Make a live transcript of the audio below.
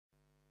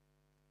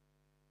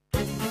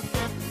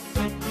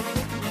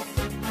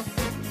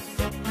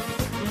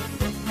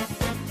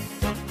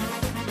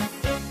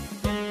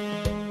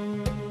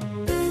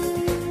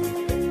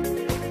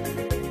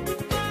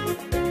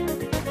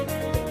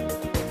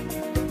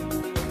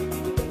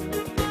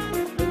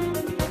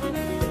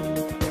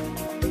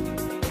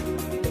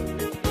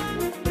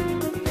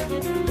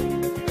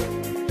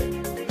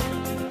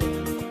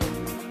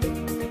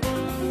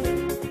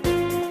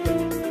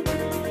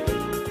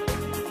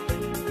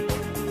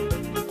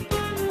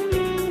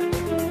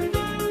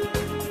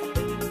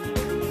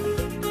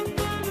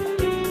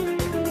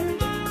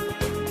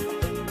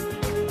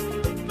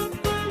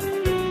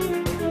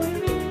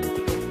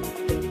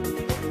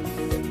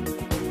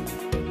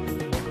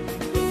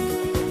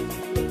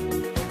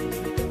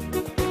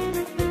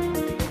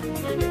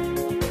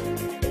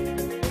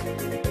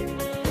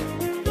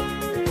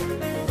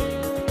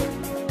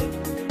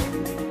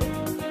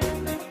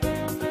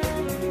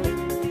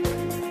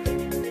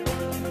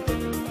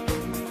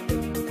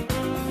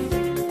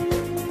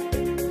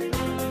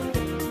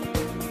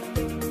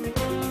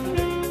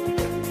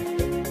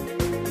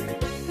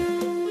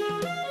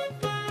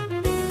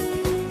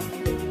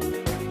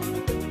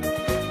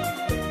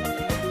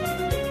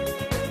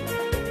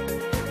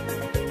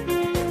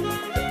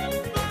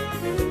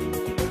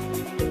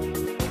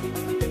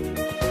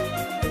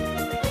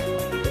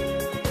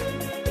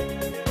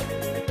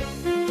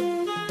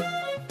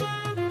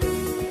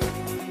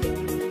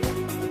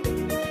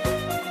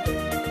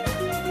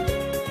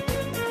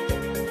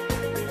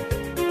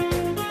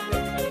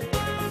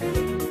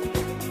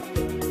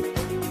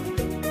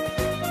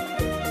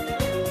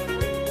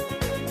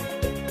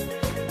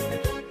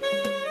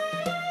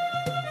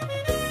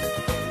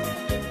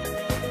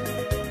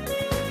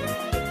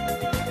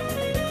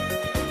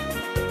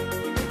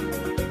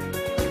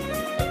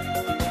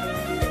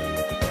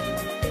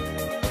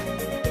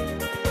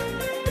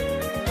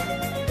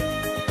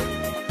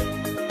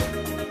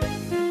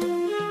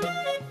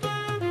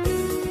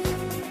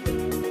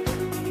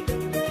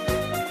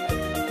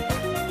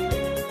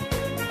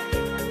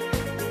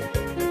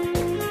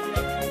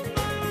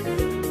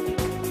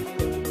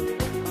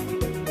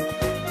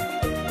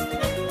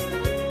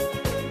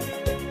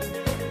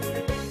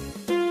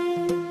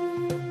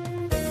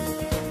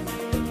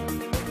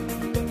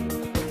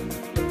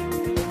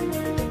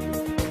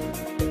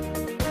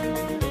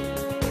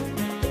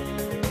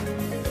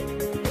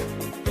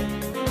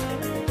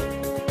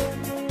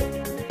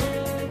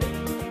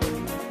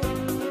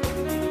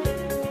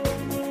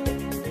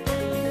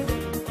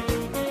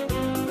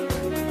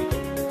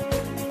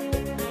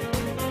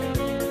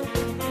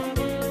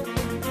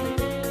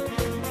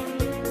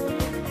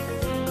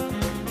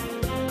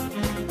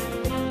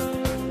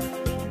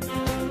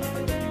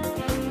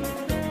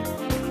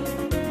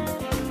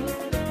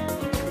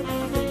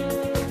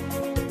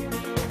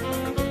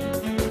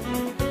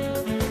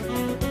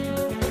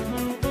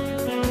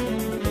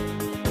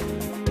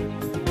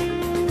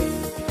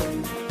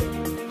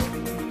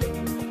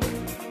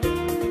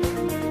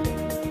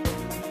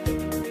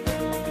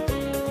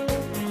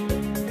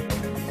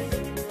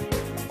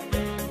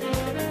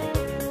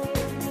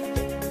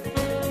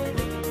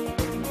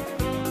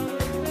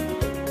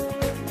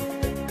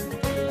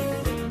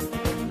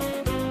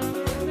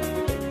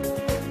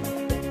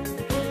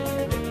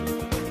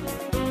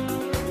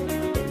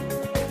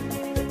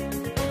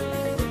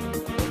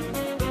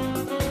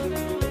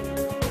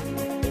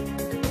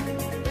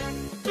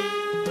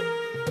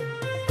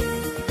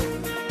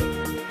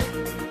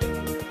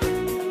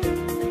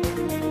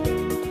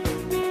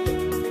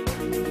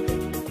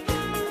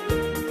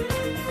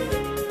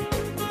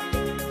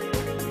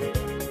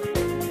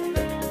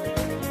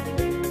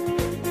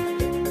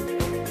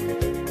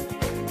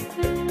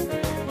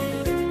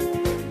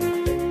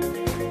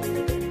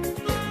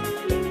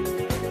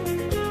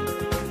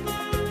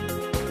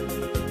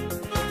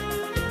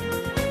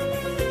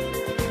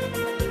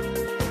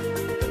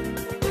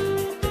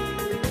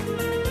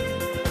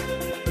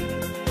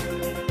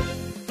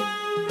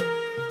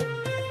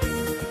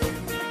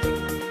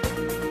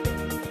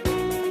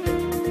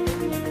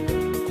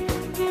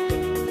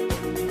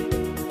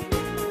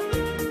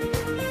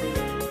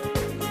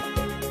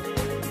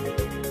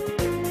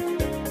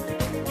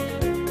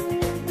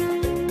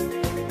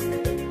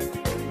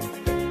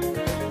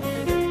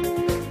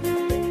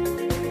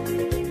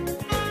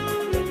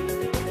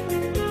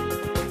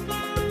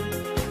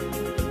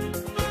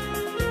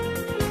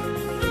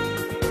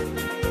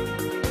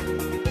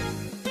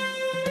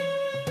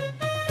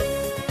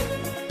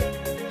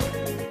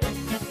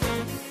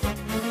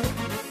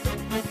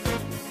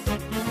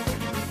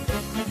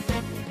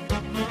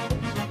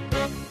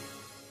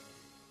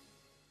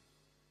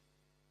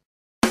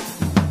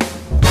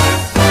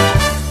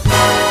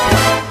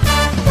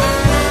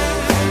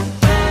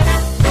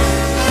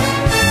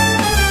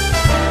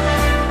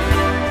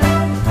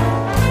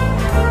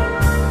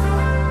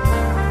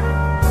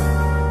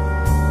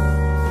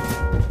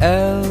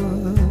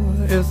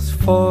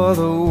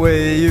for the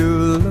way you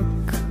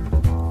look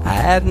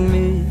at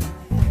me.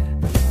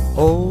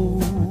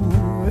 O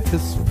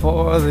is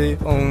for the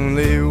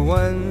only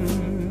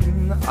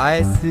one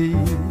I see.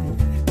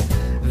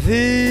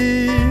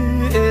 V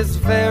is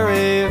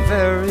very,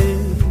 very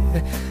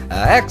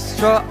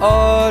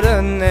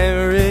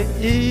extraordinary.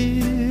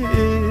 E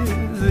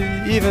is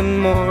even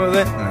more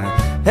than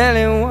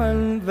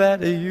anyone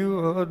that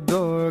you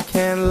adore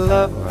can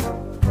love.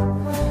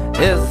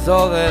 Is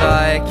all that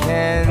I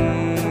can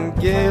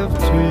give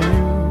to you.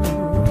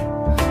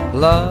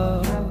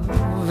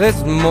 Love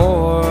is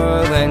more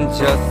than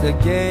just a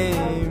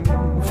game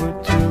for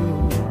two.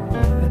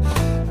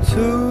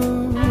 Two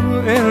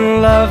in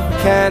love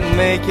can't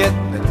make it.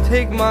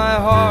 Take my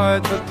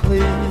heart, but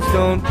please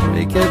don't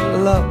break it.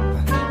 Love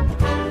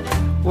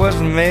was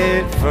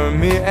made for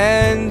me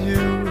and you.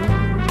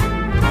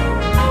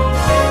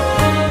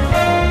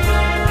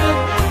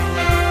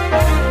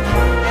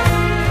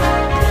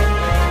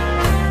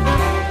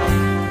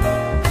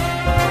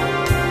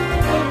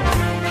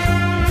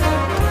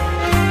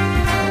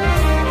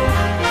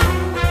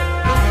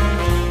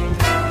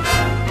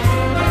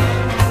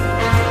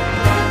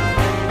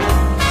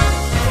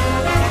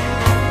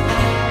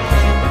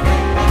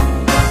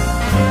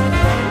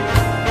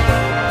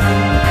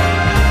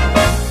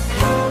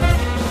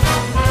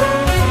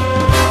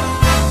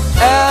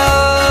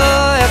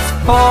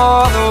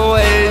 For the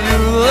way you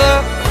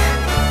look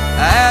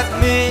at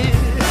me.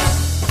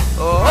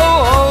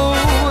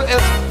 Oh,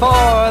 it's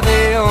for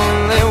the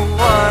only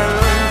one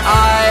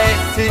I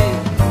see.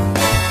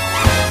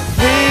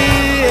 He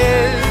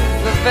is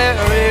a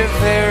very,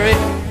 very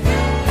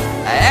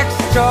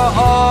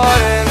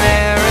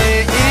extraordinary.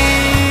 He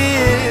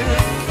is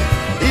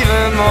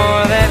even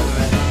more than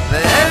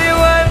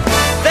anyone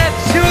that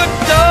you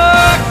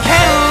adore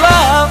can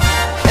love.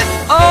 It's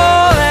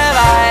all that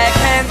I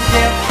can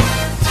give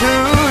to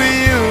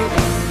you.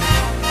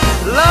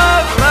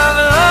 Love, love,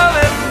 love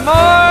is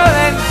more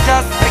than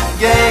just a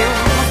game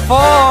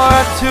for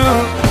two.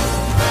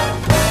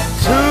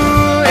 Two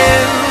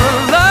in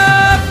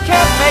love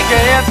can't make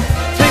it.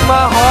 Take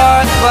my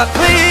heart, but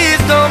please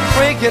don't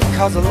break it.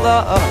 'Cause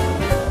love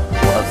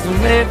was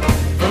made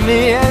for me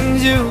and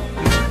you.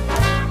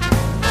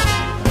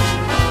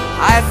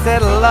 I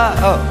said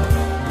love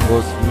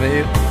was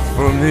made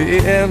for me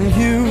and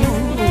you.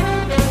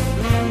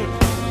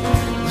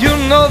 You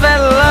know that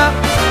love